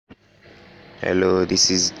Hello,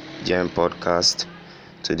 this is Gem Podcast.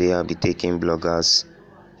 Today I'll be taking bloggers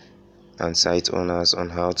and site owners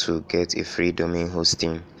on how to get a free domain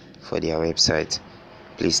hosting for their website.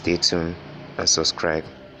 Please stay tuned and subscribe.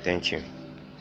 Thank you.